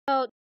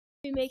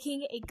be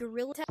making a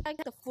gorilla tag,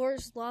 the floor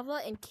is lava,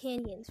 and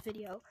canyons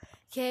video.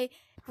 Okay,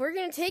 we're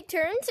gonna take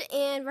turns,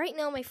 and right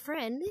now my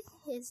friend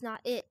is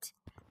not it.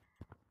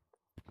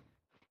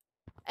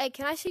 Hey,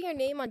 can I see your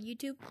name on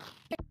YouTube?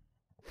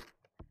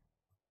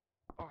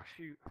 Oh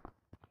shoot.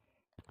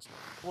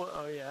 Well,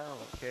 oh yeah, I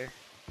don't care.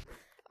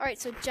 Alright,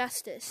 so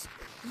Justice,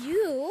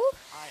 you...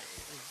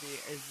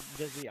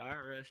 Does the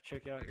IRS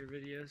check out your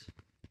videos?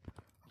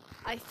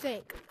 I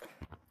think.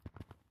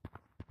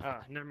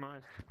 Ah, never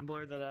mind.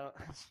 Blur that out.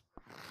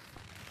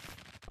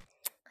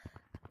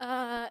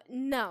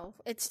 No,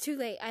 it's too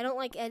late. I don't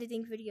like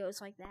editing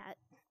videos like that.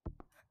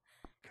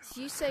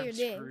 So you say your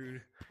name.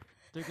 Screwed.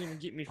 They're gonna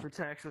get me for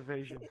tax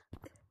evasion.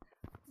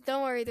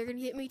 Don't worry, they're gonna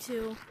get me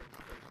too.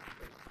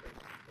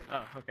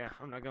 Oh, okay.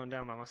 I'm not going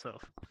down by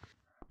myself.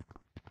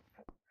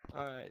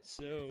 Alright,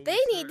 so... They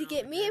need to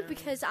get me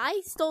because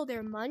I stole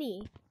their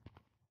money.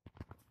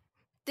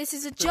 This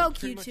is a joke,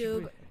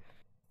 YouTube.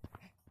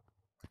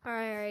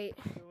 Alright.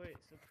 So wait,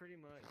 so pretty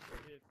much,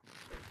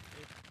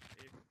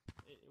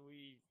 if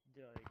we,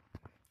 like...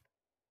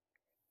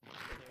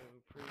 So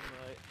pretty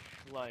much,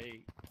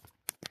 like...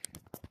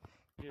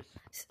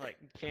 Just, like,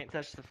 can't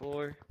touch the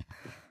floor.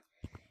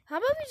 How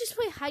about we just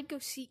play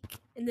hide-go-seek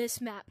in this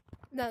map?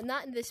 No,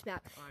 not in this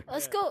map.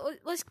 Let's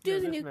do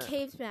the new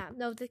caves map.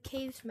 No, the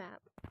caves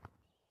map.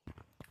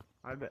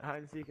 I bet hide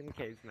and seek in the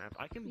caves map.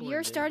 I can.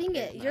 You're starting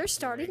it. You're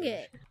starting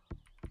it.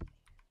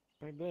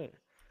 I bet.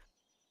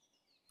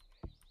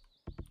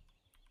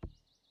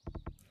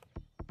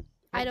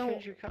 I don't.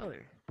 Change your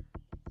color.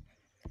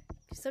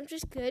 Cause I'm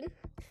just good.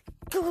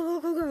 Go go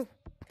go go go.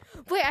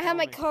 Wait, I have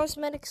my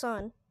cosmetics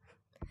on.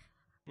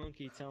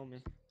 Monkey, tell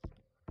me.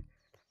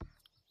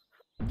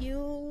 You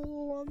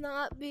will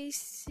not be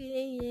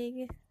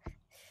seeing.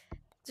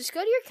 Just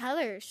go to your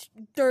colors.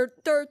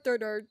 Dirt, dirt,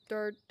 dirt, dirt,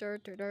 dirt,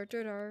 dirt, dirt, dirt,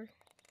 dirt.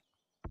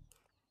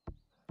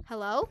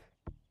 Hello?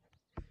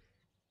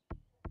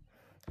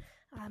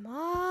 I'm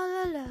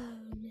all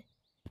alone.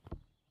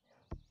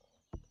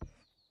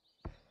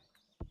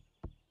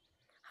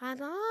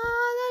 I'm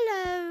all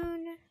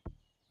alone.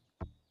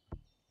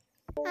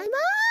 I'm all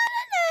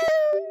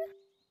alone.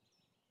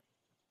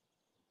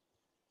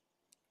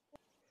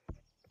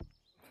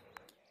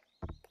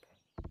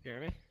 You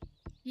hear me?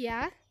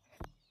 Yeah?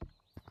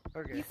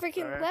 Okay. You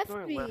freaking left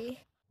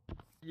me.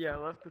 Yeah, I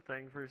left the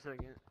thing for a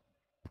second.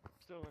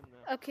 Still in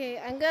there. Okay,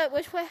 I'm gonna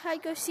which way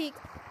hide go seek.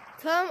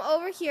 Come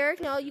over here.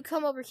 No, you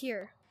come over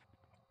here.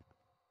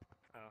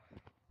 Oh.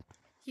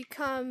 You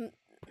come.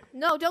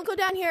 No, don't go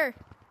down here.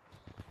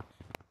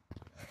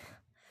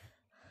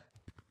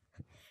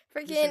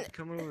 Freaking.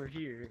 Come over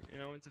here,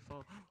 and I went to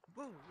fall.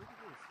 Whoa! Look at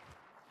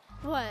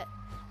this. What?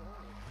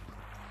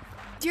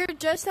 You're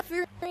just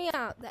figuring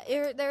out that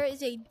there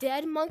is a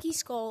dead monkey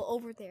skull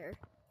over there.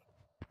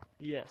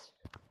 Yes.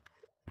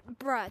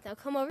 Bruh, now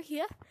come over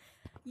here.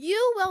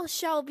 You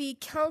shall be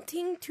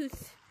counting to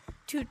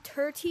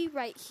 30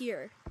 right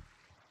here.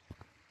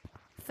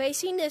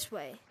 Facing this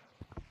way.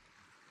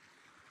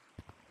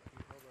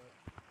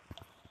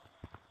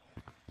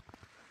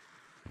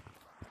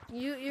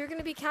 You're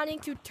gonna be counting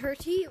to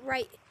 30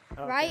 right,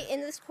 okay. Right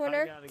in this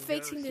corner,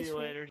 facing this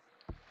way. Later.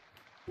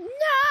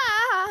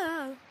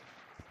 No.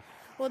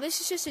 Well, this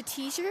is just a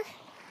teaser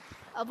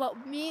of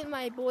what me and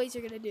my boys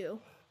are gonna do.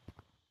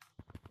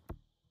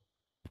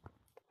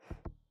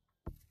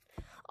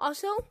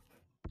 Also,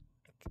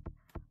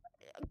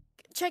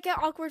 check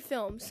out Awkward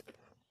Films.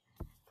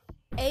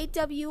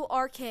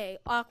 AWRK,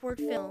 Awkward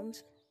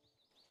Films.